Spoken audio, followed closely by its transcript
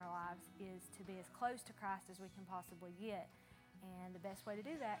to be as close to Christ as we can possibly get. And the best way to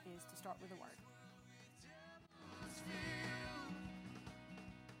do that is to start with the Word.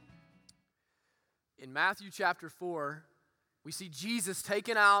 In Matthew chapter 4, we see Jesus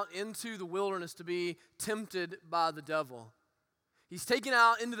taken out into the wilderness to be tempted by the devil. He's taken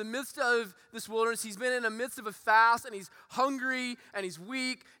out into the midst of this wilderness. He's been in the midst of a fast, and he's hungry, and he's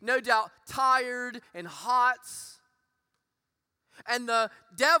weak, no doubt tired and hot. And the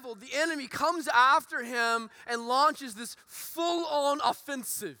devil, the enemy, comes after him and launches this full-on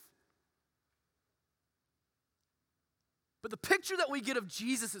offensive. But the picture that we get of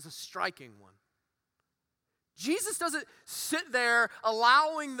Jesus is a striking one. Jesus doesn't sit there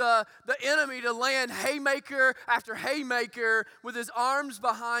allowing the enemy to land haymaker after haymaker with his arms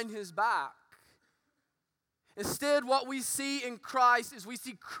behind his back. Instead, what we see in Christ is we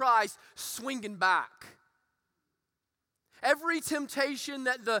see Christ swinging back. Every temptation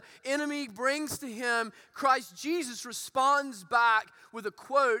that the enemy brings to him, Christ Jesus responds back with a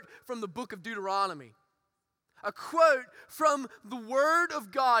quote from the book of Deuteronomy. A quote from the Word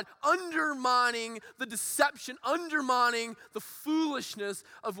of God undermining the deception, undermining the foolishness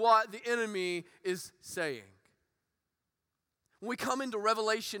of what the enemy is saying. When we come into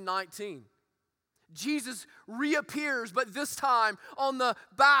Revelation 19, Jesus reappears, but this time on the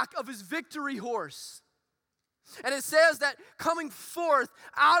back of his victory horse. And it says that coming forth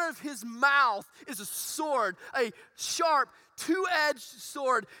out of his mouth is a sword, a sharp, two-edged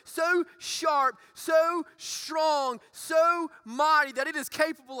sword, so sharp, so strong, so mighty that it is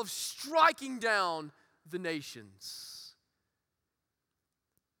capable of striking down the nations.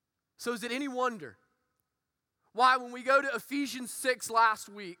 So is it any wonder why when we go to Ephesians 6 last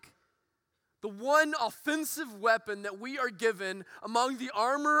week, the one offensive weapon that we are given among the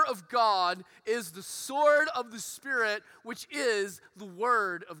armor of God is the sword of the Spirit, which is the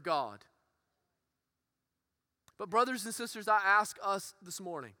Word of God. But brothers and sisters, I ask us this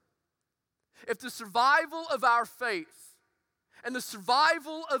morning, if the survival of our faith and the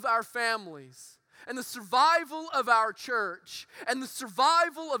survival of our families and the survival of our church and the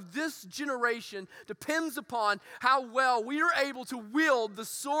survival of this generation depends upon how well we are able to wield the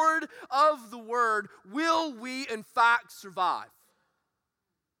sword of the Word, will we in fact survive?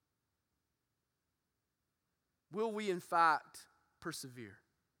 Will we in fact persevere?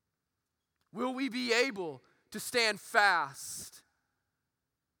 Will we be able to stand fast?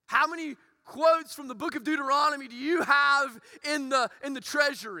 How many quotes from the book of Deuteronomy do you have in the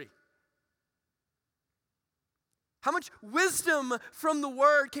treasury? How much wisdom from the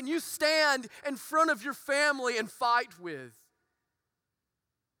Word can you stand in front of your family and fight with?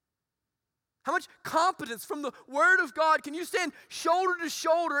 How much competence from the Word of God can you stand shoulder to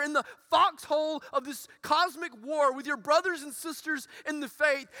shoulder in the foxhole of this cosmic war with your brothers and sisters in the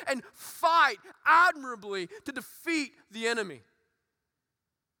faith and fight admirably to defeat the enemy?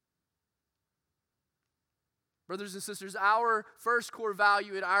 Brothers and sisters, our first core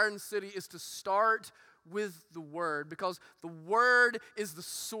value at Iron City is to start with the Word, because the Word is the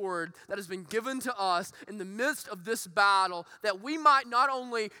sword that has been given to us in the midst of this battle, that we might not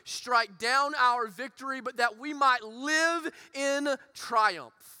only strike down our victory, but that we might live in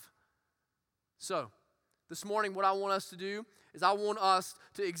triumph. So, this morning what I want us to do is I want us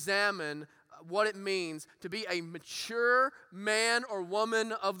to examine what it means to be a mature man or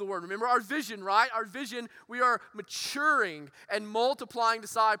woman of the Word. Remember our vision, right? Our vision, we are maturing and multiplying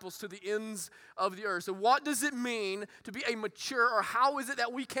disciples to the ends of the earth. So what does it mean to be a mature, or how is it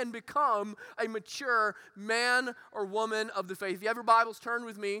that we can become a mature man or woman of the faith? If you have your Bibles, turn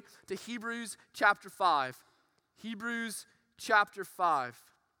with me to Hebrews chapter 5. Hebrews chapter 5.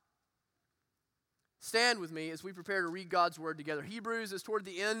 Stand with me as we prepare to read God's Word together. Hebrews is toward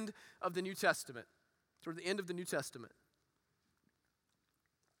the end of the New Testament. Toward the end of the New Testament.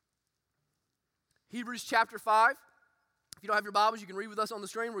 Hebrews chapter 5. If you don't have your Bibles, you can read with us on the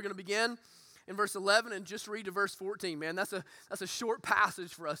screen. We're going to begin in verse 11 and just read to verse 14. Man, that's a short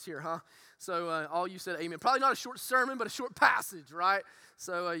passage for us here, huh? So all you said amen. Probably not a short sermon, but a short passage, right?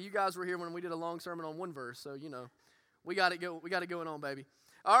 So you guys were here when we did a long sermon on one verse. So, we got it going on, baby.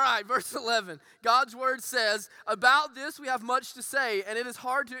 All right, verse 11. God's Word says, "About this we have much to say, and it is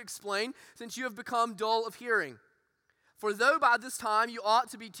hard to explain, since you have become dull of hearing. For though by this time you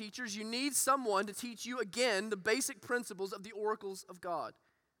ought to be teachers, you need someone to teach you again the basic principles of the oracles of God.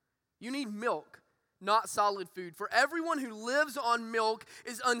 You need milk, not solid food. For everyone who lives on milk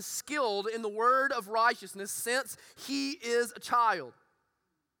is unskilled in the word of righteousness, since he is a child.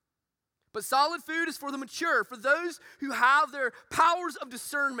 But solid food is for the mature, for those who have their powers of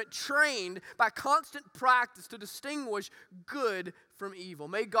discernment trained by constant practice to distinguish good from evil.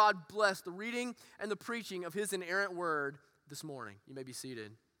 May God bless the reading and the preaching of his inerrant word this morning. You may be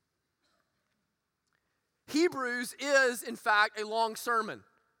seated. Hebrews is, in fact, a long sermon.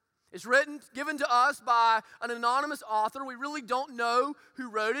 It's given to us by an anonymous author. We really don't know who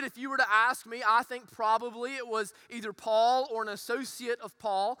wrote it. If you were to ask me, I think probably it was either Paul or an associate of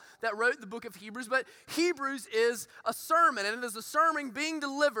Paul that wrote the book of Hebrews. But Hebrews is a sermon, and it is a sermon being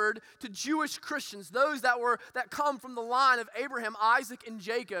delivered to Jewish Christians, those that come from the line of Abraham, Isaac, and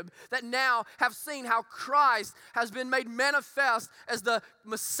Jacob, that now have seen how Christ has been made manifest as the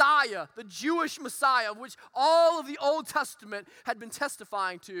Messiah, the Jewish Messiah, which all of the Old Testament had been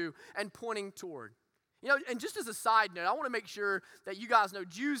testifying to and pointing toward. You know, and just as a side note, I want to make sure that you guys know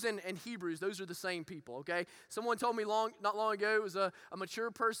Jews and Hebrews, those are the same people, okay? Someone told me not long ago, it was a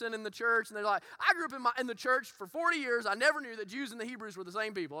mature person in the church, and they're like, I grew up in the church for 40 years. I never knew that Jews and the Hebrews were the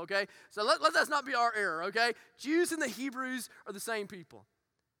same people, okay? So let that not be our error, okay? Jews and the Hebrews are the same people.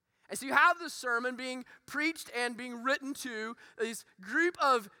 And so you have this sermon being preached and being written to this group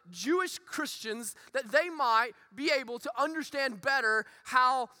of Jewish Christians that they might be able to understand better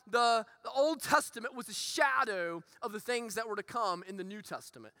how the Old Testament was a shadow of the things that were to come in the New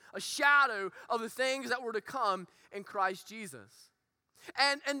Testament, a shadow of the things that were to come in Christ Jesus.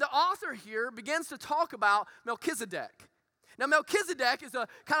 And the author here begins to talk about Melchizedek. Now Melchizedek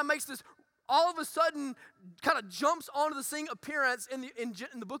kind of makes this all of a sudden kind of jumps onto the scene appearance in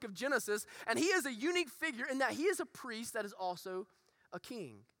the book of Genesis, and he is a unique figure in that he is a priest that is also a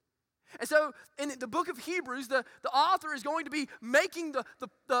king. And so in the book of Hebrews, the author is going to be making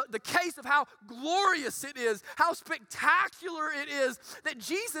the case of how glorious it is, how spectacular it is, that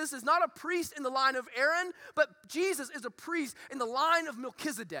Jesus is not a priest in the line of Aaron, but Jesus is a priest in the line of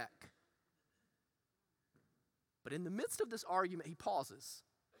Melchizedek. But in the midst of this argument, he pauses.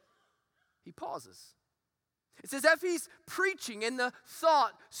 He pauses. It's as if he's preaching and the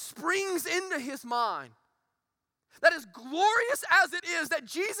thought springs into his mind. That as glorious as it is that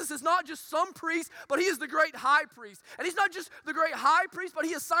Jesus is not just some priest, but he is the great high priest. And he's not just the great high priest, but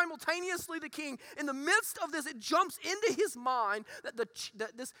he is simultaneously the king. In the midst of this, it jumps into his mind that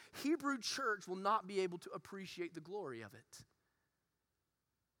this Hebrew church will not be able to appreciate the glory of it.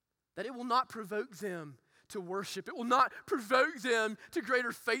 That it will not provoke them to worship. It will not provoke them to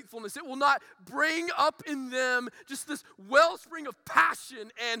greater faithfulness. It will not bring up in them just this wellspring of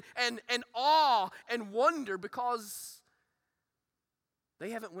passion and awe and wonder because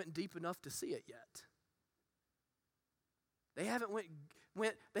they haven't went deep enough to see it yet. They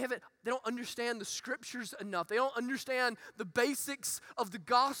don't understand the scriptures enough. They don't understand the basics of the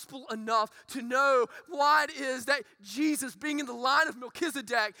gospel enough to know why it is that Jesus being in the line of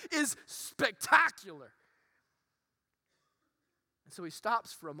Melchizedek is spectacular. So he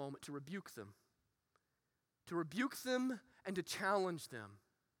stops for a moment to rebuke them and to challenge them,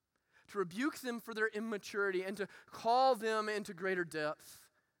 to rebuke them for their immaturity and to call them into greater depth,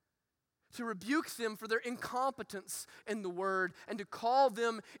 to rebuke them for their incompetence in the word and to call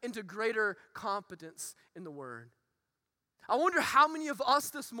them into greater competence in the word. I wonder how many of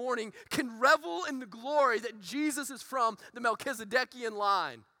us this morning can revel in the glory that Jesus is from the Melchizedekian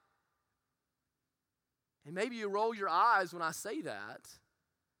line. And maybe you roll your eyes when I say that.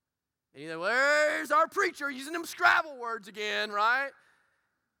 And you're like, where's our preacher using them Scrabble words again, right?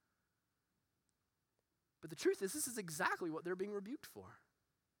 But the truth is, this is exactly what they're being rebuked for.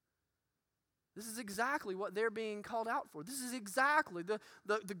 This is exactly what they're being called out for. This is exactly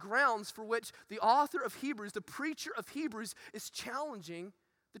the grounds for which the author of Hebrews, the preacher of Hebrews, is challenging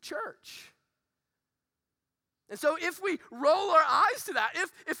the church. And so if we roll our eyes to that,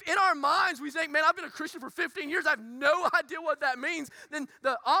 if in our minds we think, man, I've been a Christian for 15 years, I have no idea what that means, then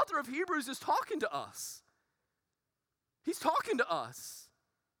the author of Hebrews is talking to us. He's talking to us.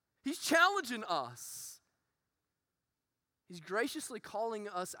 He's challenging us. He's graciously calling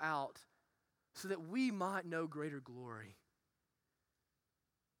us out so that we might know greater glory,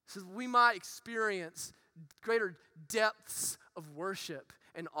 so that we might experience greater depths of worship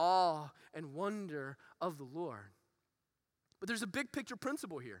and awe and wonder of the Lord. But there's a big picture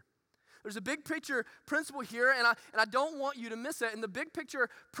principle here. There's a big picture principle here, and I don't want you to miss it. And the big picture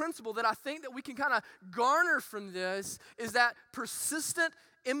principle that I think that we can kind of garner from this is that persistent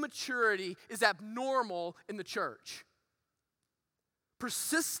immaturity is abnormal in the church.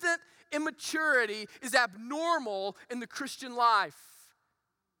 Persistent immaturity is abnormal in the Christian life.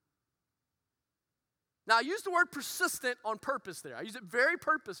 Now, I use the word persistent on purpose there. I use it very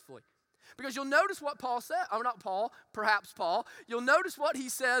purposefully. Because you'll notice what Paul said. Oh, not Paul, perhaps Paul. You'll notice what he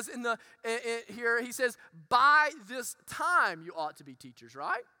says here. He says, by this time you ought to be teachers,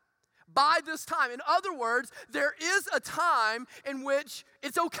 right? by this time. In other words, there is a time in which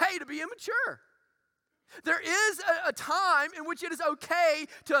it's okay to be immature. There is a time in which it is okay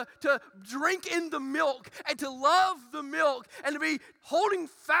to drink in the milk and to love the milk and to be holding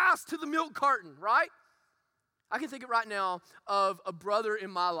fast to the milk carton, right? I can think of right now of a brother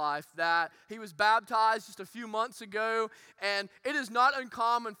in my life that he was baptized just a few months ago, and it is not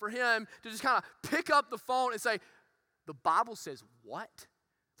uncommon for him to just kind of pick up the phone and say, the Bible says what?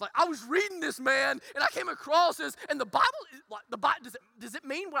 Like, I was reading this, man, and I came across this, and the Bible, does it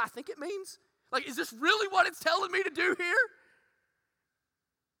mean what I think it means? Like, is this really what it's telling me to do here?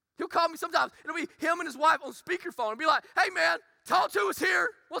 He'll call me sometimes. It'll be him and his wife on speakerphone and be like, hey, man, talk to us here.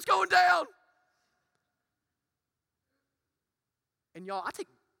 What's going down? And y'all, I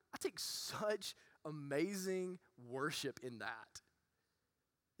take such amazing worship in that.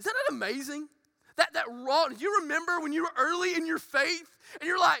 Is that not amazing? That raw, do you remember when you were early in your faith and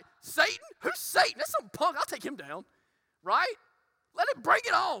you're like, Satan? Who's Satan? That's some punk. I'll take him down, right? Let it bring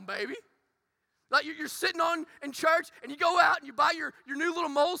it on, baby. Like you're sitting in church and you go out and you buy your new little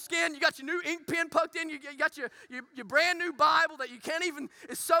moleskin, you got your new ink pen tucked in, you got your brand new Bible that you can't even,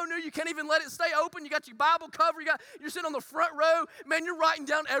 it's so new you can't even let it stay open, you got your Bible cover, you're sitting on the front row, man, you're writing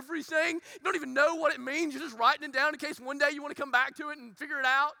down everything, you don't even know what it means, you're just writing it down in case one day you want to come back to it and figure it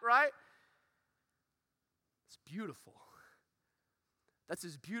out, right? It's beautiful. That's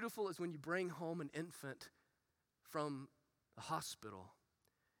as beautiful as when you bring home an infant from the hospital.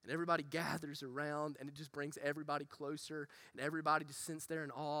 And everybody gathers around, and it just brings everybody closer, and everybody just sits there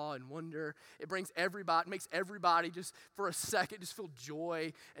in awe and wonder. It makes everybody just for a second just feel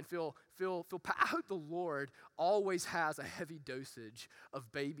joy and feel. I hope the Lord always has a heavy dosage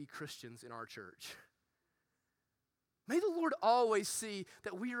of baby Christians in our church. May the Lord always see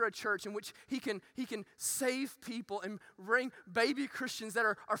that we are a church in which He can save people and bring baby Christians that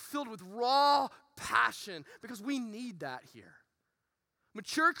are filled with raw passion, because we need that here.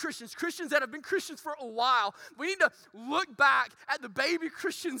 Mature Christians that have been Christians for a while, we need to look back at the baby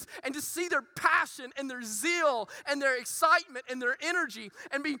Christians and just see their passion and their zeal and their excitement and their energy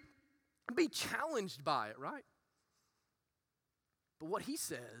and be challenged by it, right? But what he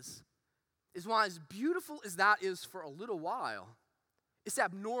says is, why as beautiful as that is for a little while, it's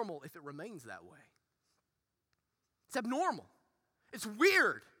abnormal if it remains that way. It's abnormal. It's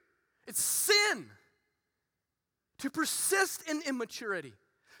weird. It's sin. To persist in immaturity,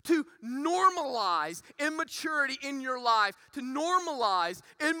 to normalize immaturity in your life, to normalize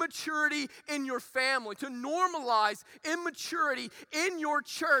immaturity in your family, to normalize immaturity in your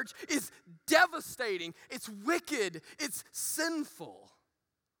church is devastating. It's wicked. It's sinful.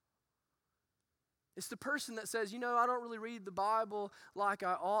 It's the person that says, I don't really read the Bible like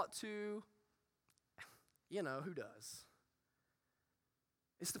I ought to. Who does?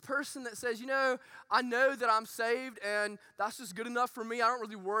 It's the person that says, I know that I'm saved and that's just good enough for me. I don't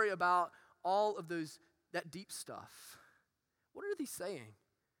really worry about all of that deep stuff. What are they saying?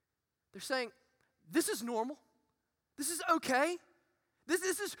 They're saying, this is normal. This is okay. This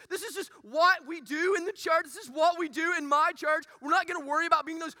is just what we do in the church. This is what we do in my church. We're not going to worry about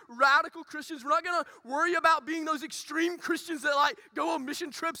being those radical Christians. We're not going to worry about being those extreme Christians that go on mission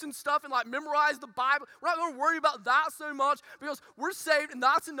trips and stuff and memorize the Bible. We're not going to worry about that so much because we're saved and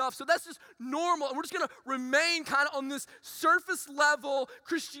that's enough. So that's just normal. And we're just going to remain kind of on this surface level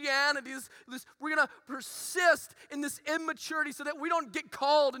Christianity. We're going to persist in this immaturity so that we don't get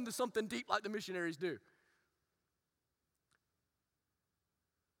called into something deep like the missionaries do.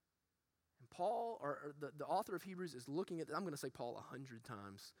 Paul, or the author of Hebrews, is looking at, I'm going to say Paul 100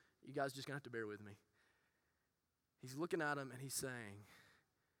 times. You guys just going to have to bear with me. He's looking at him and he's saying,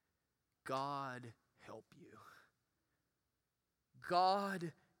 God help you.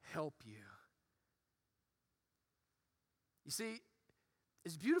 God help you. You see,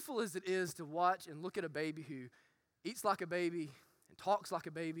 as beautiful as it is to watch and look at a baby who eats like a baby and talks like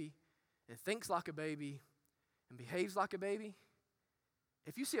a baby and thinks like a baby and behaves like a baby,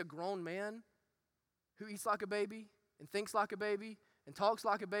 if you see a grown man who eats like a baby and thinks like a baby and talks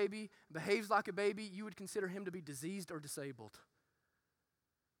like a baby and behaves like a baby, you would consider him to be diseased or disabled.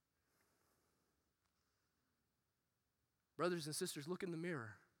 Brothers and sisters, look in the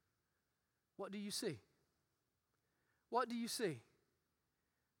mirror. What do you see? What do you see?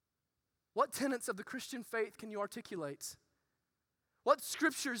 What tenets of the Christian faith can you articulate? What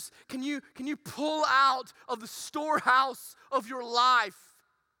scriptures can you pull out of the storehouse of your life?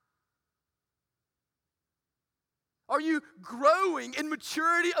 Are you growing in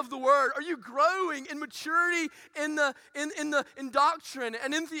maturity of the word? Are you growing in maturity in doctrine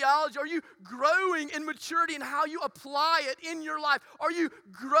and in theology? Are you growing in maturity in how you apply it in your life? Are you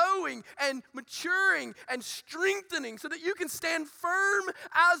growing and maturing and strengthening so that you can stand firm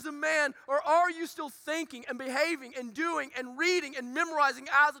as a man? Or are you still thinking and behaving and doing and reading and memorizing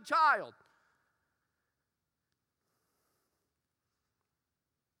as a child?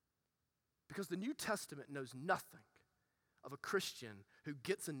 Because the New Testament knows nothing of a Christian who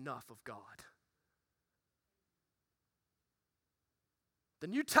gets enough of God. The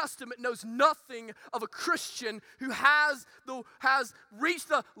New Testament knows nothing of a Christian who has reached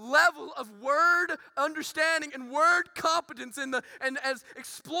the level of word understanding and word competence and has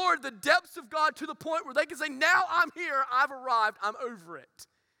explored the depths of God to the point where they can say, now I'm here, I've arrived, I'm over it.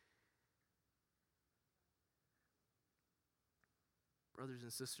 Brothers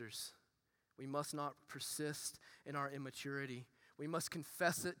and sisters, we must not persist in our immaturity. We must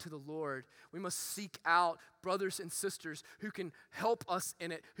confess it to the Lord. We must seek out brothers and sisters who can help us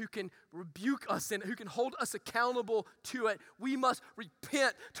in it, who can rebuke us in it, who can hold us accountable to it. We must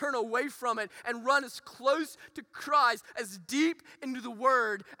repent, turn away from it, and run as close to Christ, as deep into the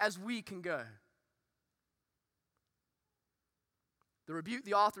Word as we can go. The rebuke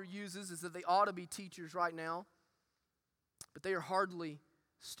the author uses is that they ought to be teachers right now, but they are hardly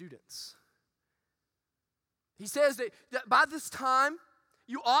students. He says that by this time,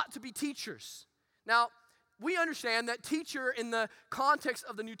 you ought to be teachers. Now, we understand that teacher in the context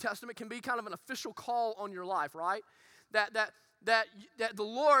of the New Testament can be kind of an official call on your life, right? That the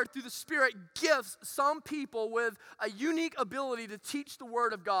Lord, through the Spirit, gifts some people with a unique ability to teach the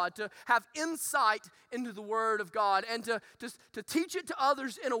Word of God, to have insight into the Word of God, and to teach it to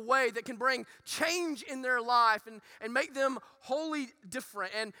others in a way that can bring change in their life and make them wholly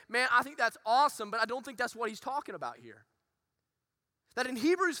different. And man, I think that's awesome, but I don't think that's what he's talking about here. That in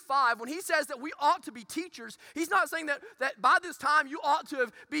Hebrews 5, when he says that we ought to be teachers, he's not saying that by this time you ought to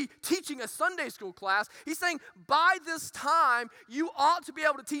be teaching a Sunday school class. He's saying by this time you ought to be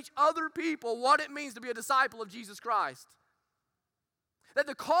able to teach other people what it means to be a disciple of Jesus Christ. That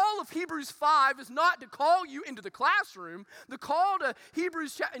the call of Hebrews 5 is not to call you into the classroom. The call to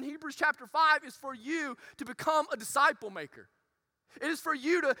Hebrews chapter 5 is for you to become a disciple maker. It is for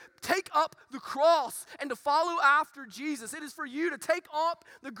you to take up the cross and to follow after Jesus. It is for you to take up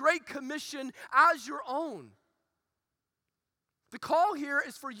the Great Commission as your own. The call here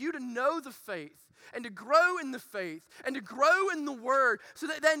is for you to know the faith and to grow in the faith and to grow in the Word so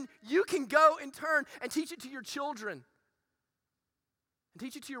that then you can go in turn and teach it to your children and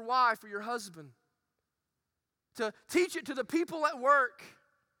teach it to your wife or your husband, to teach it to the people at work,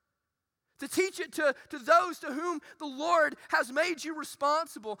 to teach it to those to whom the Lord has made you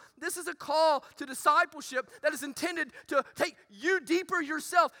responsible. This is a call to discipleship that is intended to take you deeper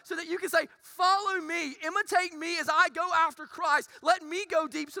yourself so that you can say, follow me, imitate me as I go after Christ. Let me go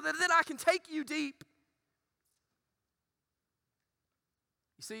deep so that then I can take you deep.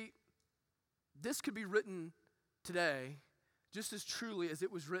 You see, this could be written today just as truly as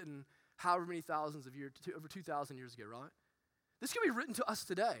it was written however many thousands of years, over 2,000 years ago, right? This could be written to us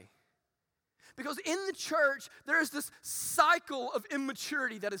today. Because in the church, there is this cycle of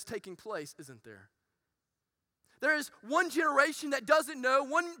immaturity that is taking place, isn't there? There is one generation that doesn't know,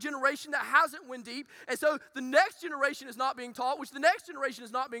 one generation that hasn't went deep, and so the next generation is not being taught, which the next generation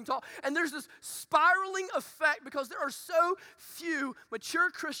is not being taught, and there's this spiraling effect because there are so few mature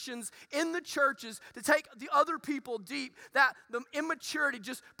Christians in the churches to take the other people deep that the immaturity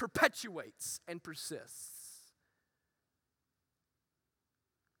just perpetuates and persists.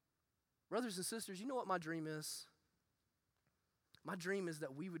 Brothers and sisters, you know what my dream is? My dream is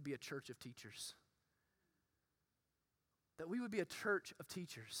that we would be a church of teachers. That we would be a church of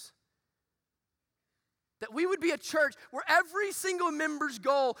teachers. That we would be a church where every single member's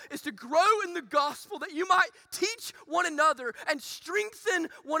goal is to grow in the gospel, that you might teach one another and strengthen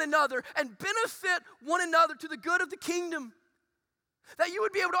one another and benefit one another to the good of the kingdom. That you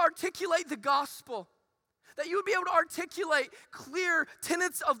would be able to articulate the gospel. That you would be able to articulate clear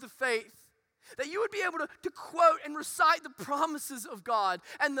tenets of the faith. That you would be able to quote and recite the promises of God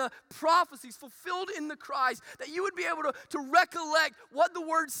and the prophecies fulfilled in the Christ. That you would be able to recollect what the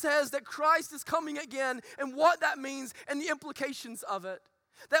Word says, that Christ is coming again and what that means and the implications of it.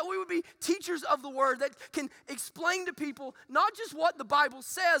 That we would be teachers of the Word that can explain to people not just what the Bible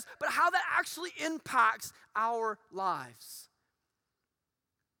says, but how that actually impacts our lives.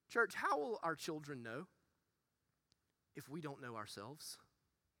 Church, how will our children know if we don't know ourselves?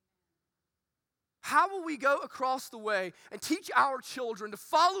 how will we go across the way and teach our children to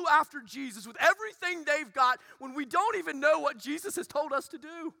follow after Jesus with everything they've got when we don't even know what Jesus has told us to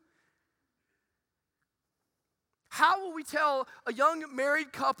do? How will we tell a young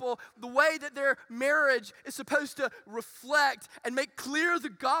married couple the way that their marriage is supposed to reflect and make clear the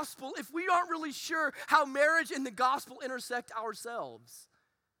gospel if we aren't really sure how marriage and the gospel intersect ourselves?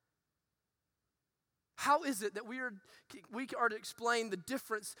 How is it that we are to explain the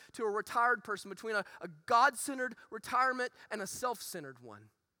difference to a retired person between a God-centered retirement and a self-centered one?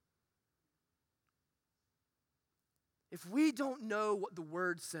 If we don't know what the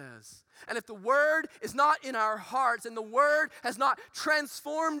Word says, and if the Word is not in our hearts, and the Word has not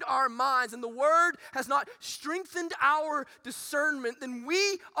transformed our minds, and the Word has not strengthened our discernment, then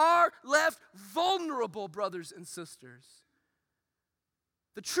we are left vulnerable, brothers and sisters.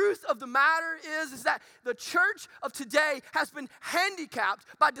 The truth of the matter is that the church of today has been handicapped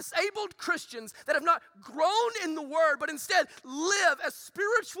by disabled Christians that have not grown in the Word, but instead live as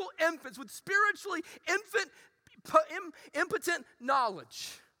spiritual infants with spiritually impotent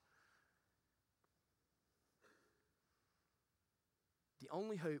knowledge. The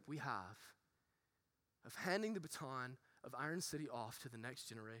only hope we have of handing the baton of Iron City off to the next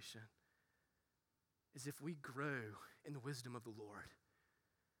generation is if we grow in the wisdom of the Lord.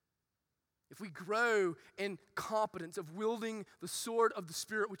 If we grow in competence of wielding the sword of the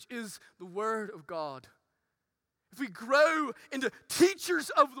Spirit, which is the Word of God. If we grow into teachers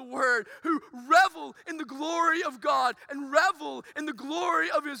of the Word who revel in the glory of God and revel in the glory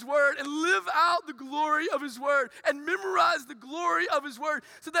of His Word and live out the glory of His Word and memorize the glory of His Word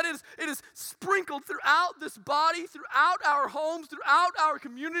so that it is sprinkled throughout this body, throughout our homes, throughout our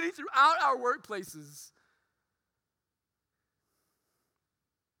community, throughout our workplaces.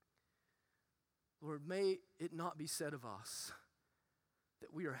 Lord, may it not be said of us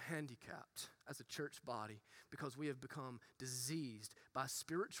that we are handicapped as a church body because we have become diseased by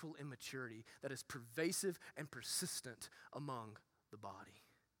spiritual immaturity that is pervasive and persistent among the body.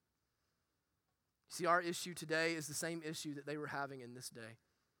 See, our issue today is the same issue that they were having in this day.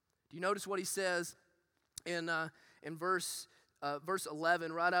 Do you notice what he says in verse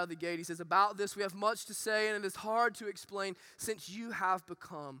 11, right out of the gate? He says, about this we have much to say, and it is hard to explain since you have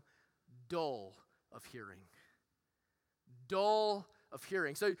become dull of hearing. Dull of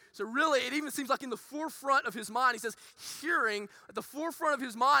hearing. So really, it even seems like in the forefront of his mind, he says hearing, at the forefront of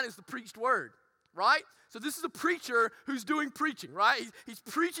his mind is the preached word, right? So this is a preacher who's doing preaching, right? He's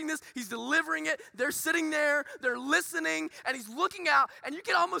preaching this, he's delivering it, they're sitting there, they're listening, and he's looking out, and you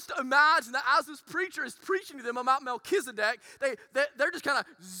can almost imagine that as this preacher is preaching to them about Melchizedek, they're just kind of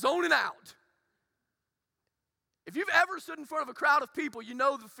zoning out. If you've ever stood in front of a crowd of people, you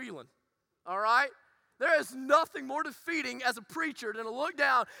know the feeling, all right? There is nothing more defeating as a preacher than to look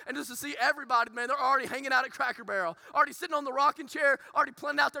down and just to see everybody, man, they're already hanging out at Cracker Barrel, already sitting on the rocking chair, already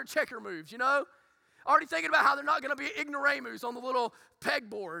planning out their checker moves, you know? Already thinking about how they're not going to be ignoramus on the little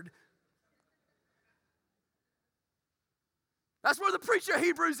pegboard. That's where the preacher of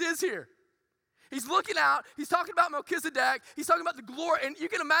Hebrews is here. He's looking out, he's talking about Melchizedek, he's talking about the glory, and you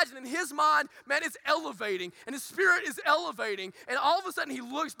can imagine in his mind, man, it's elevating, and his spirit is elevating, and all of a sudden he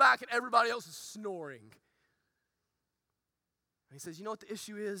looks back and everybody else is snoring. And he says, you know what the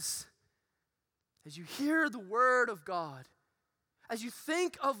issue is? As you hear the word of God, as you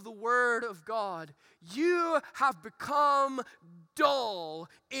think of the word of God, you have become dull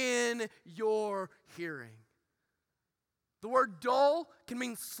in your hearing. The word dull can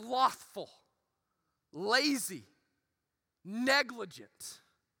mean slothful, lazy, negligent.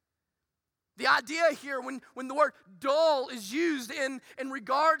 The idea here, when the word dull is used in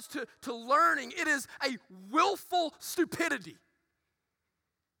regards to learning, it is a willful stupidity.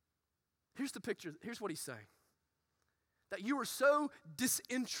 Here's the picture. Here's what he's saying. That you are so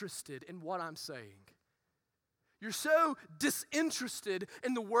disinterested in what I'm saying. You're so disinterested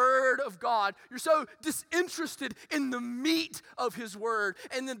in the Word of God. You're so disinterested in the meat of His Word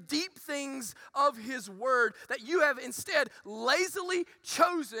and the deep things of His Word that you have instead lazily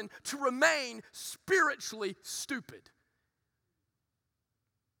chosen to remain spiritually stupid.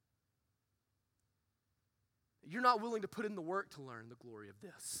 You're not willing to put in the work to learn the glory of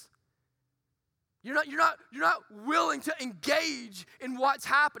this. You're not willing to engage in what's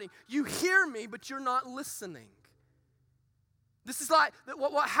happening. You hear me, but you're not listening. This is like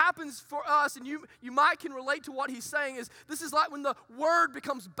what happens for us, and you might can relate to what he's saying, is this is like when the word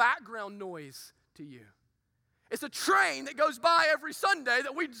becomes background noise to you. It's a train that goes by every Sunday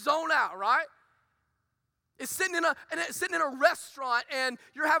that we zone out, right? It's sitting in a restaurant, and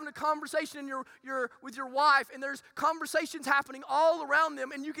you're having a conversation with your wife, and there's conversations happening all around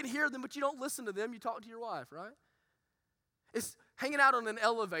them, and you can hear them, but you don't listen to them. You talk to your wife, right? It's hanging out on an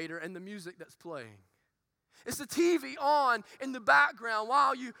elevator and the music that's playing. It's the TV on in the background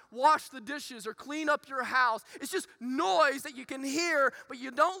while you wash the dishes or clean up your house. It's just noise that you can hear, but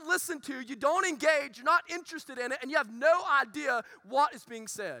you don't listen to, you don't engage, you're not interested in it, and you have no idea what is being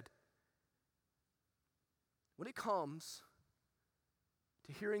said. When it comes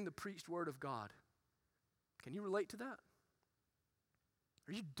to hearing the preached word of God, can you relate to that?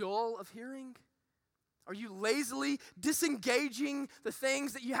 Are you dull of hearing? Are you lazily disengaging the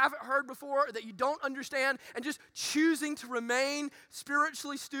things that you haven't heard before, or that you don't understand, and just choosing to remain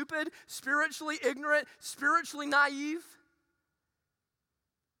spiritually stupid, spiritually ignorant, spiritually naive?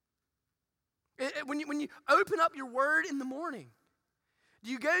 When you open up your word in the morning, do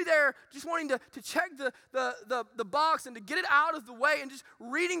you go there just wanting to check the box and to get it out of the way and just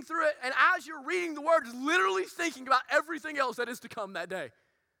reading through it, and as you're reading the word, literally thinking about everything else that is to come that day?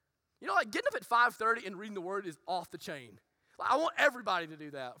 You know, like getting up at 5:30 and reading the word is off the chain. Like, I want everybody to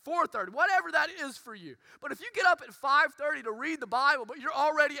do that. 4:30, whatever that is for you. But if you get up at 5:30 to read the Bible, but you're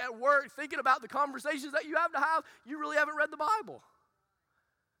already at work thinking about the conversations that you have to have, you really haven't read the Bible.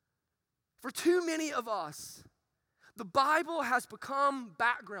 For too many of us, the Bible has become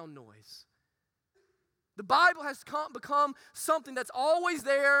background noise. The Bible has become something that's always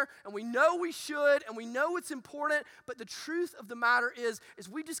there, and we know we should, and we know it's important, but the truth of the matter is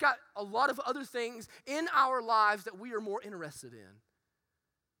we just got a lot of other things in our lives that we are more interested in.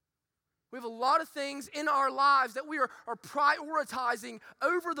 We have a lot of things in our lives that we are prioritizing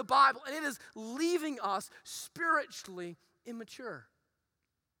over the Bible, and it is leaving us spiritually immature.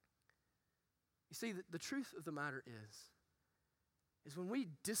 You see, the truth of the matter is when we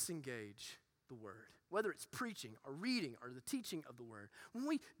disengage the word, whether it's preaching or reading or the teaching of the word, when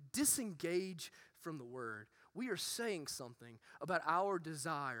we disengage from the word, we are saying something about our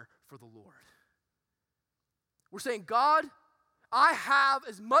desire for the Lord. We're saying, God, I have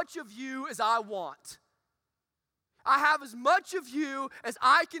as much of you as I want. I have as much of you as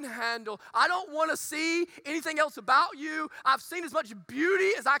I can handle. I don't want to see anything else about you. I've seen as much beauty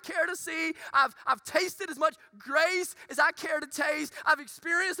as I care to see. I've tasted as much grace as I care to taste. I've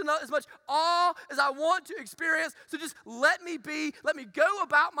experienced as much awe as I want to experience. So just let me be. Let me go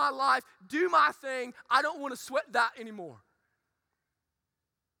about my life, do my thing. I don't want to sweat that anymore.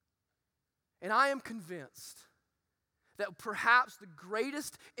 And I am convinced that perhaps the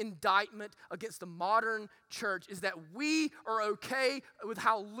greatest indictment against the modern church is that we are okay with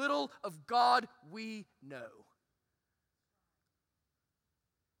how little of God we know.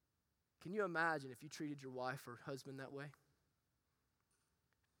 Can you imagine if you treated your wife or husband that way?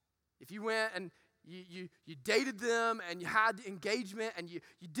 If you went and you dated them and you had the engagement and you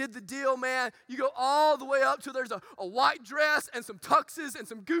did the deal, man. You go all the way up till there's a white dress and some tuxes and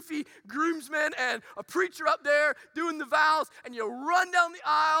some goofy groomsmen and a preacher up there doing the vows, and you run down the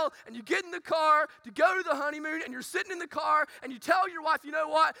aisle and you get in the car to go to the honeymoon, and you're sitting in the car and you tell your wife, you know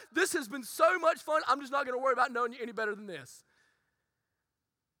what, this has been so much fun, I'm just not going to worry about knowing you any better than this.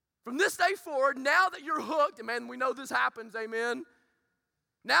 From this day forward, now that you're hooked, and man, we know this happens, amen.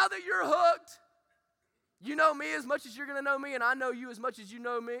 Now that you're hooked, you know me as much as you're going to know me, and I know you as much as you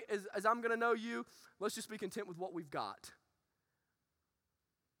know me, as I'm going to know you. Let's just be content with what we've got.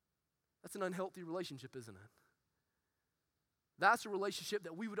 That's an unhealthy relationship, isn't it? That's a relationship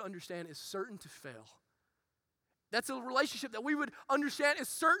that we would understand is certain to fail. That's a relationship that we would understand is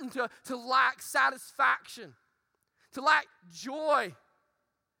certain to lack satisfaction, to lack joy,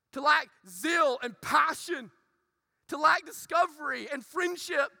 to lack zeal and passion, to lack discovery and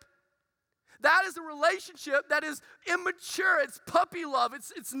friendship. That is a relationship that is immature. It's puppy love.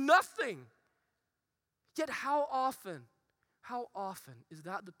 It's nothing. Yet how often is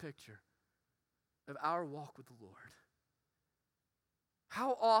that the picture of our walk with the Lord?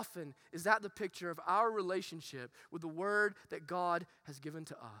 How often is that the picture of our relationship with the word that God has given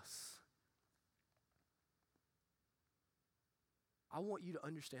to us? I want you to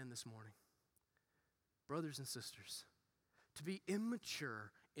understand this morning, brothers and sisters, to be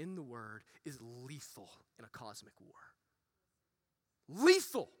immature in the word is lethal in a cosmic war.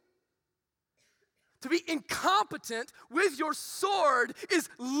 Lethal. To be incompetent with your sword is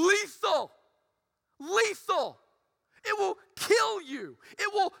lethal. Lethal. It will kill you.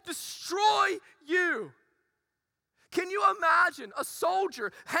 It will destroy you. Can you imagine a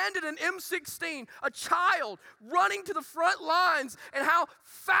soldier handed an M16, a child running to the front lines, and how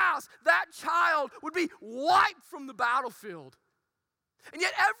fast that child would be wiped from the battlefield? And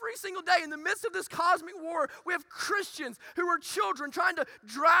yet every single day in the midst of this cosmic war, we have Christians who are children trying to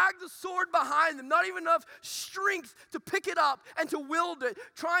drag the sword behind them, not even enough strength to pick it up and to wield it,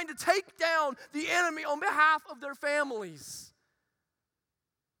 trying to take down the enemy on behalf of their families.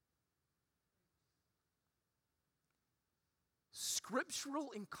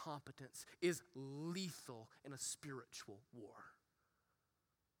 Scriptural incompetence is lethal in a spiritual war.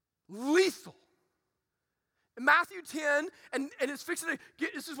 Lethal. In Matthew 10, and it's fixing to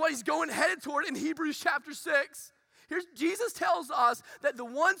get, this is what he's headed toward in Hebrews chapter 6. Jesus tells us that the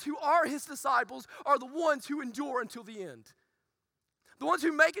ones who are his disciples are the ones who endure until the end. The ones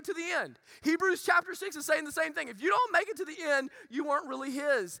who make it to the end. Hebrews chapter 6 is saying the same thing. If you don't make it to the end, you aren't really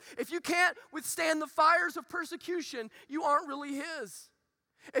his. If you can't withstand the fires of persecution, you aren't really his.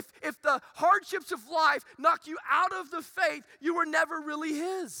 If the hardships of life knock you out of the faith, you were never really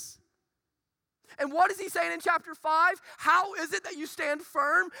his. And what is he saying in chapter 5? How is it that you stand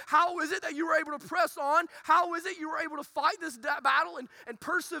firm? How is it that you were able to press on? How is it you were able to fight this battle and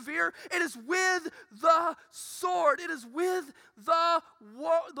persevere? It is with the sword. It is with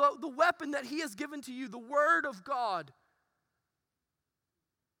the weapon that he has given to you, the word of God.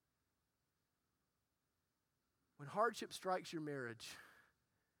 When hardship strikes your marriage,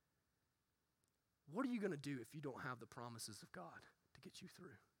 what are you going to do if you don't have the promises of God to get you through?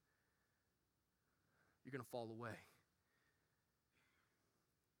 You're going to fall away.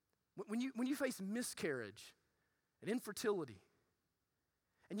 When you face miscarriage and infertility,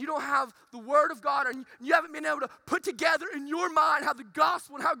 and you don't have the word of God, and you haven't been able to put together in your mind how the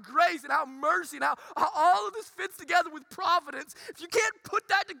gospel and how grace and how mercy and how all of this fits together with providence, if you can't put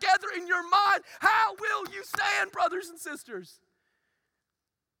that together in your mind, how will you stand, brothers and sisters?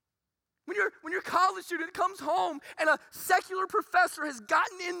 When your college student comes home and a secular professor has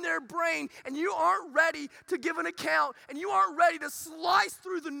gotten in their brain and you aren't ready to give an account and you aren't ready to slice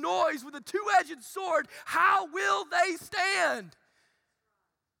through the noise with a two-edged sword, how will they stand?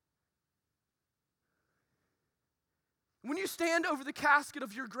 When you stand over the casket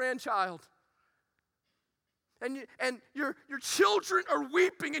of your grandchild and your children are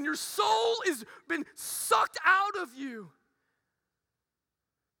weeping and your soul has been sucked out of you,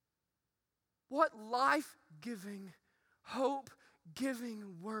 what life-giving, hope-giving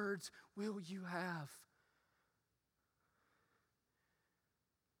words will you have?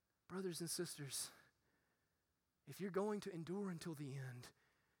 Brothers and sisters, if you're going to endure until the end,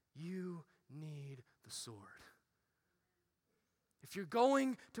 you need the sword. If you're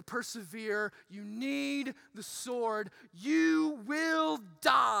going to persevere, you need the sword. You will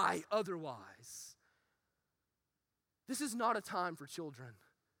die otherwise. This is not a time for children.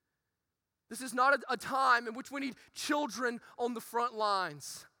 This is not a time in which we need children on the front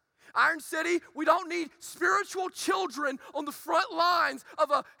lines. Iron City, we don't need spiritual children on the front lines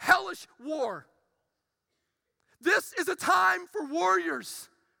of a hellish war. This is a time for warriors.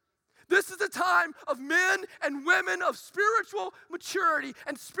 This is a time of men and women of spiritual maturity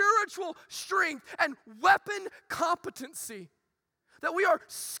and spiritual strength and weapon competency. That we are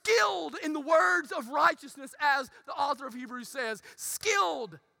skilled in the words of righteousness, as the author of Hebrews says.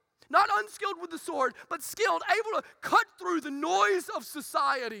 Skilled. Not unskilled with the sword, but skilled, able to cut through the noise of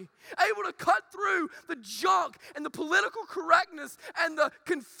society, able to cut through the junk and the political correctness and the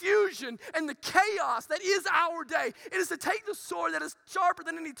confusion and the chaos that is our day. It is to take the sword that is sharper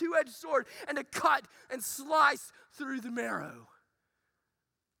than any two-edged sword and to cut and slice through the marrow.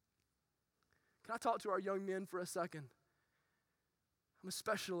 Can I talk to our young men for a second? I'm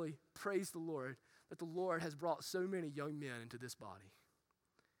especially, praise the Lord, that the Lord has brought so many young men into this body.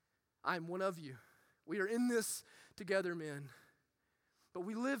 I am one of you. We are in this together, men. But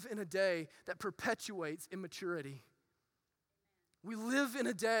we live in a day that perpetuates immaturity. We live in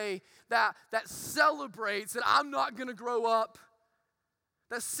a day that celebrates that I'm not going to grow up.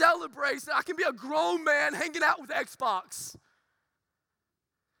 That celebrates that I can be a grown man hanging out with Xbox.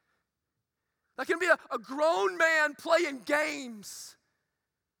 I can be a grown man playing games.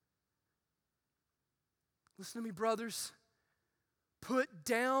 Listen to me, brothers. Put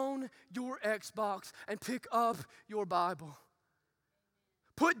down your Xbox and pick up your Bible.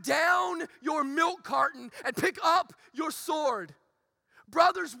 Put down your milk carton and pick up your sword.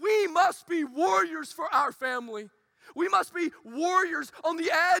 Brothers, we must be warriors for our family. We must be warriors on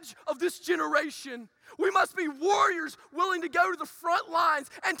the edge of this generation. We must be warriors willing to go to the front lines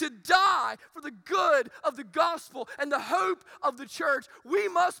and to die for the good of the gospel and the hope of the church. We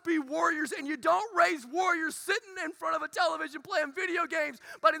must be warriors, and you don't raise warriors sitting in front of a television playing video games,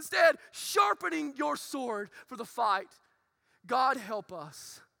 but instead sharpening your sword for the fight. God help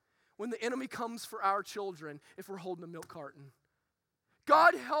us when the enemy comes for our children if we're holding a milk carton.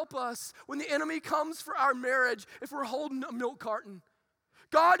 God, help us when the enemy comes for our marriage if we're holding a milk carton.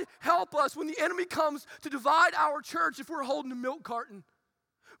 God, help us when the enemy comes to divide our church if we're holding a milk carton.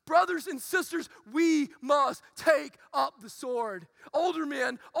 Brothers and sisters, we must take up the sword. Older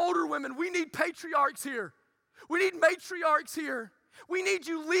men, older women, we need patriarchs here. We need matriarchs here. We need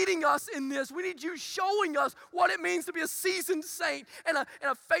you leading us in this. We need you showing us what it means to be a seasoned saint and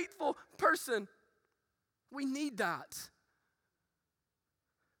a faithful person. We need that.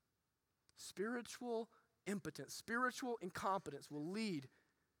 Spiritual impotence, spiritual incompetence will lead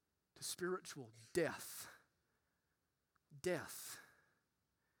to spiritual death. Death.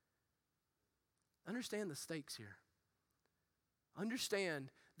 Understand the stakes here. Understand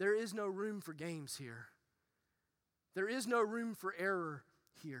there is no room for games here. There is no room for error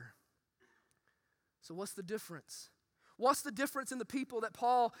here. So what's the difference? What's the difference in the people that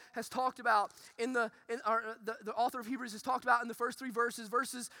Paul has talked about the author of Hebrews has talked about in the first 3 verses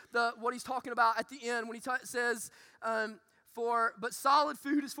versus what he's talking about at the end when he says, but solid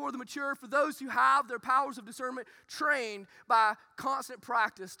food is for the mature, for those who have their powers of discernment trained by constant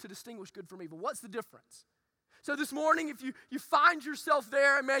practice to distinguish good from evil. What's the difference? So this morning, if you find yourself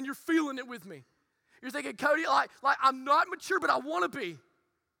there, and man, you're feeling it with me. You're thinking, Cody, like I'm not mature, but I want to be.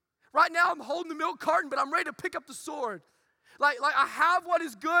 Right now, I'm holding the milk carton, but I'm ready to pick up the sword. Like I have what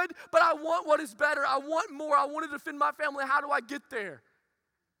is good, but I want what is better. I want more. I want to defend my family. How do I get there?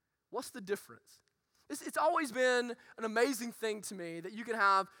 What's the difference? It's always been an amazing thing to me that you can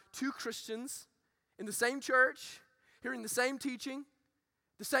have 2 Christians in the same church, hearing the same teaching,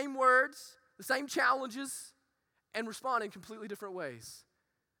 the same words, the same challenges, and respond in completely different ways.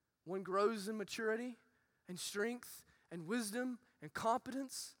 One grows in maturity and strength and wisdom and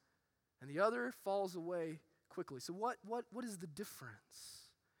competence, and the other falls away quickly. So what is the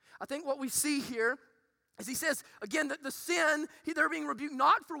difference? I think what we see here is he says, again, that the sin, they're being rebuked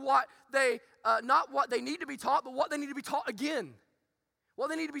not for what they need to be taught, but what they need to be taught again. What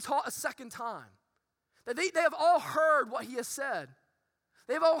they need to be taught a second time. That they have all heard what he has said.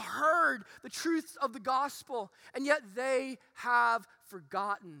 They've all heard the truths of the gospel, and yet they have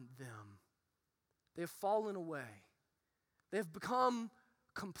forgotten them. They have fallen away. They have become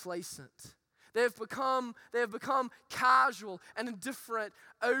complacent. They have become casual and indifferent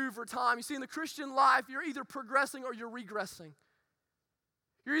over time. You see, in the Christian life, you're either progressing or you're regressing.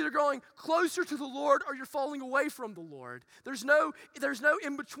 You're either growing closer to the Lord or you're falling away from the Lord. There's no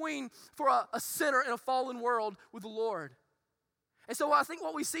in between for a sinner in a fallen world with the Lord. And so I think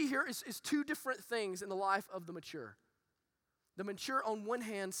what we see here is 2 different things in the life of the mature. The mature, on one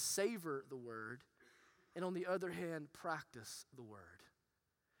hand, savor the word, and on the other hand, practice the word.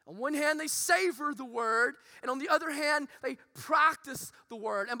 On one hand, they savor the word, and on the other hand, they practice the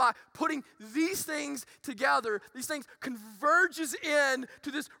word. And by putting these things together, these things converges in to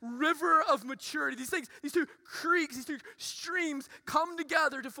this river of maturity. These 2 creeks, these 2 streams come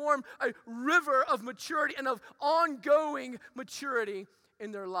together to form a river of maturity and of ongoing maturity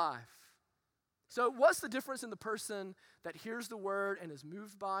in their life. So what's the difference in the person that hears the word and is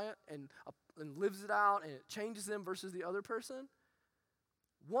moved by it and lives it out and it changes them versus the other person?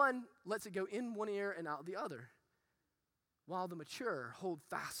 One lets it go in one ear and out the other, while the mature hold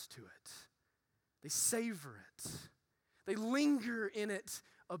fast to it. They savor it. They linger in it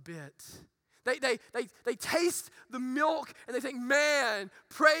a bit. They taste the milk and they think, man,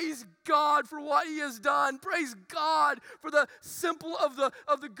 praise God for what he has done. Praise God for the simple of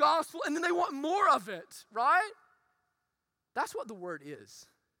the gospel. And then they want more of it, right? That's what the word is.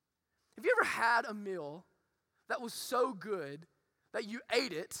 Have you ever had a meal that was so good that you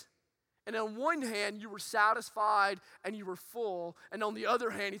ate it, and on one hand, you were satisfied and you were full, and on the other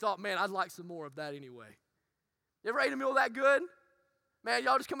hand, you thought, man, I'd like some more of that anyway? You ever ate a meal that good? Man,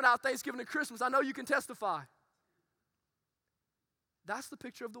 y'all just coming out of Thanksgiving and Christmas. I know you can testify. That's the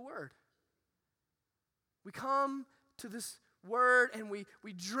picture of the word. We come to this word and we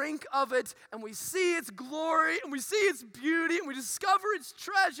drink of it and we see its glory and we see its beauty and we discover its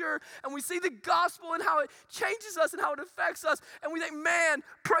treasure and we see the gospel and how it changes us and how it affects us, and we think, man,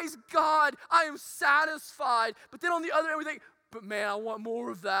 praise God, I am satisfied. But then on the other hand we think, but man, I want more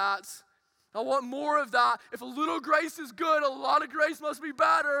of that. I want more of that. If a little grace is good, a lot of grace must be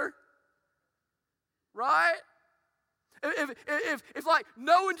better. Right? If like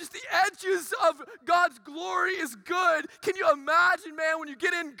knowing just the edges of God's glory is good, can you imagine, man, when you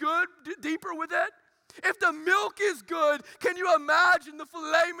get in good, deeper with it? If the milk is good, can you imagine the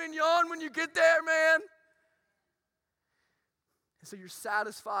filet mignon when you get there, man? And so you're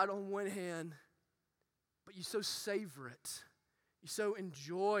satisfied on one hand, but you so savor it. You so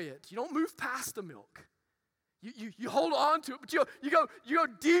enjoy it. You don't move past the milk. You hold on to it, but you go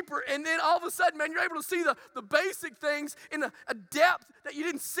deeper, and then all of a sudden, man, you're able to see the basic things in a depth that you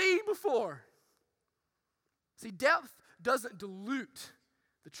didn't see before. See, depth doesn't dilute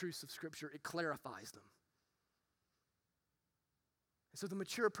the truths of Scripture, it clarifies them. And so the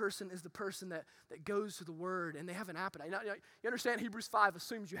mature person is the person that goes to the Word and they have an appetite. Now, you understand Hebrews 5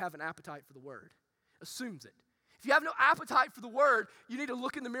 assumes you have an appetite for the Word. Assumes it. If you have no appetite for the Word, you need to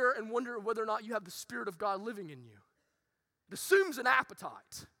look in the mirror and wonder whether or not you have the Spirit of God living in you. It assumes an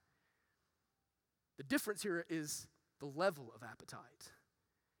appetite. The difference here is the level of appetite.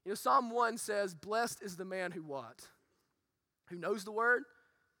 You know, Psalm 1 says, blessed is the man who what? Who knows the Word?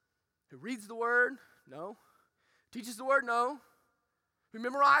 Who reads the Word? No. Teaches the Word? No. Who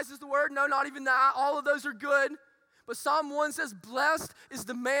memorizes the Word? No, not even that. All of those are good. But Psalm 1 says, blessed is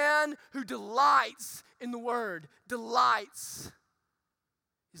the man who delights in the Word. Delights.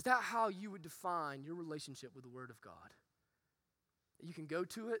 Is that how you would define your relationship with the Word of God? You can go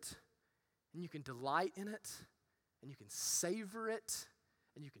to it, and you can delight in it, and you can savor it,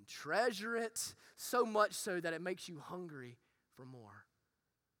 and you can treasure it, so much so that it makes you hungry for more.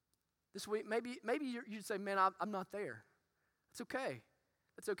 This week, maybe you'd say, man, I'm not there. It's okay.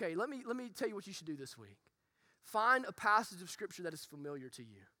 It's okay. Let me tell you what you should do this week. Find a passage of Scripture that is familiar to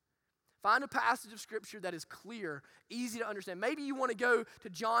you. Find a passage of Scripture that is clear, easy to understand. Maybe you want to go to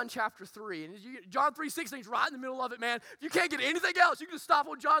John chapter 3. And John 3:16 is right in the middle of it, man. If you can't get anything else, you can just stop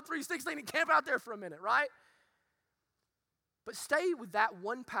on John 3:16 and camp out there for a minute, right? But stay with that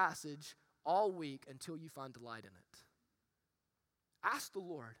one passage all week until you find delight in it. Ask the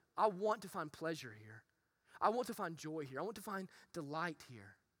Lord, I want to find pleasure here. I want to find joy here. I want to find delight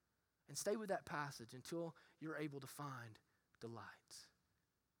here. And stay with that passage until you're able to find delight.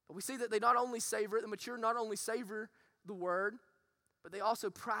 But we see that they not only savor it, the mature not only savor the Word, but they also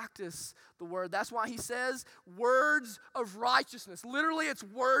practice the Word. That's why he says words of righteousness. Literally, it's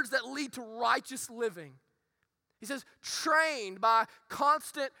words that lead to righteous living. He says, trained by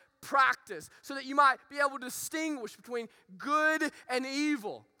constant practice so that you might be able to distinguish between good and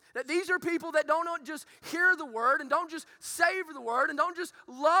evil. That these are people that don't just hear the Word and don't just savor the Word and don't just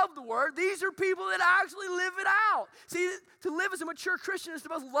love the Word. These are people that actually live it out. See, to live as a mature Christian is to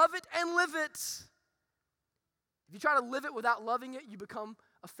both love it and live it. If you try to live it without loving it, you become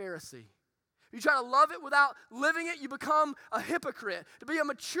a Pharisee. You try to love it without living it, you become a hypocrite. To be a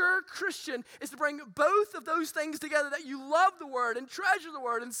mature Christian is to bring both of those things together, that you love the Word and treasure the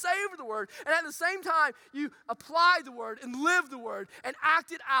Word and savor the Word, and at the same time, you apply the Word and live the Word and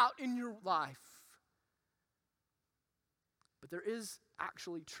act it out in your life. But there is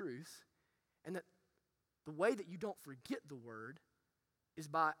actually truth, and that the way that you don't forget the Word is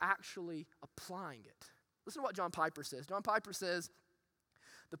by actually applying it. Listen to what John Piper says. John Piper says,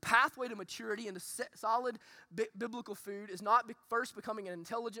 the pathway to maturity and to solid biblical food is not first becoming an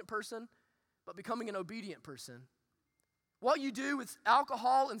intelligent person, but becoming an obedient person. What you do with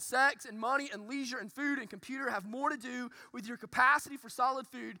alcohol and sex and money and leisure and food and computer have more to do with your capacity for solid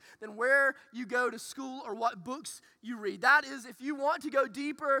food than where you go to school or what books you read. That is, if you want to go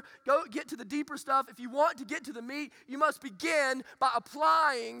deeper, get to the deeper stuff. If you want to get to the meat, you must begin by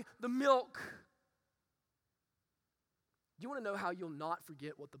applying the milk. You want to know how you'll not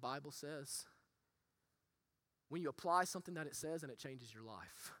forget what the Bible says? When you apply something that it says and it changes your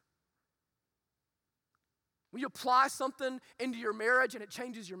life. When you apply something into your marriage and it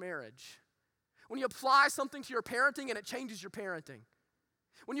changes your marriage. When you apply something to your parenting and it changes your parenting.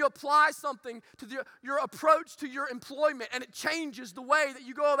 When you apply something to your approach to your employment and it changes the way that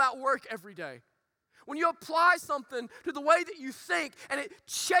you go about work every day. When you apply something to the way that you think and it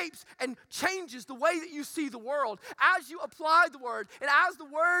shapes and changes the way that you see the world, as you apply the Word and as the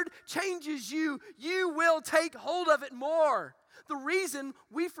Word changes you, you will take hold of it more. The reason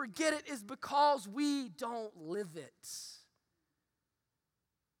we forget it is because we don't live it.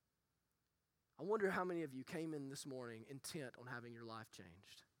 I wonder how many of you came in this morning intent on having your life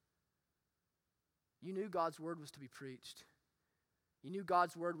changed. You knew God's Word was to be preached. You knew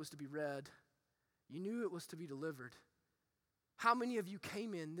God's Word was to be read. You knew it was to be delivered. How many of you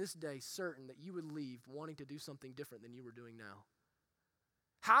came in this day certain that you would leave wanting to do something different than you were doing now?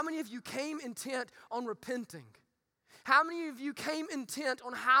 How many of you came intent on repenting? How many of you came intent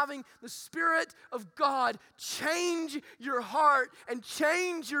on having the Spirit of God change your heart and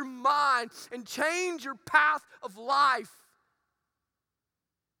change your mind and change your path of life?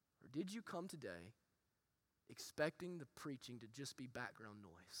 Or did you come today expecting the preaching to just be background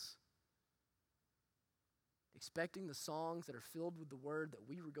noise? Expecting the songs that are filled with the Word that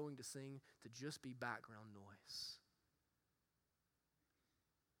we were going to sing to just be background noise?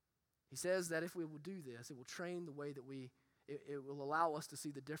 He says that if we will do this, it will train the way that it will allow us to see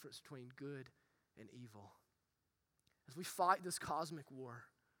the difference between good and evil. As we fight this cosmic war,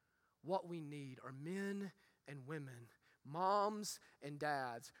 what we need are men and women, moms and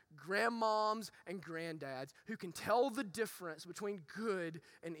dads, grandmoms and granddads who can tell the difference between good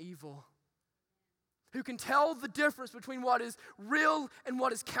and evil, who can tell the difference between what is real and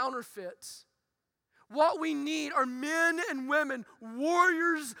what is counterfeit. What we need are men and women,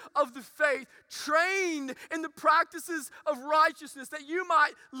 warriors of the faith, trained in the practices of righteousness, that you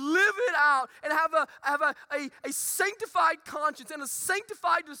might live it out and have a sanctified conscience and a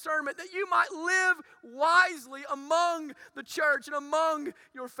sanctified discernment, that you might live wisely among the church and among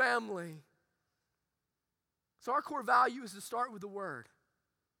your family. So our core value is to start with the Word.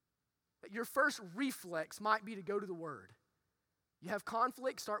 That your first reflex might be to go to the Word. You have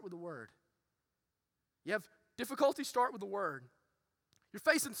conflict, start with the Word. You have difficulty, start with the Word. You're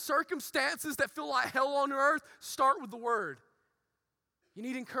facing circumstances that feel like hell on earth, start with the Word. You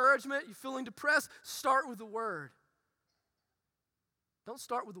need encouragement, you're feeling depressed, start with the Word. Don't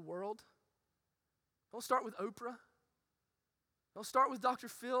start with the world. Don't start with Oprah. Don't start with Dr.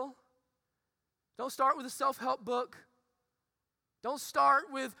 Phil. Don't start with a self-help book. Don't start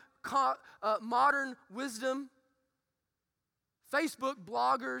with modern wisdom, Facebook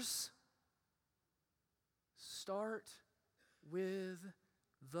bloggers. Start with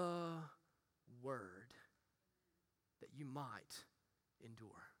the Word that you might endure.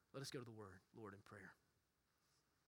 Let us go to the Word, Lord, in prayer.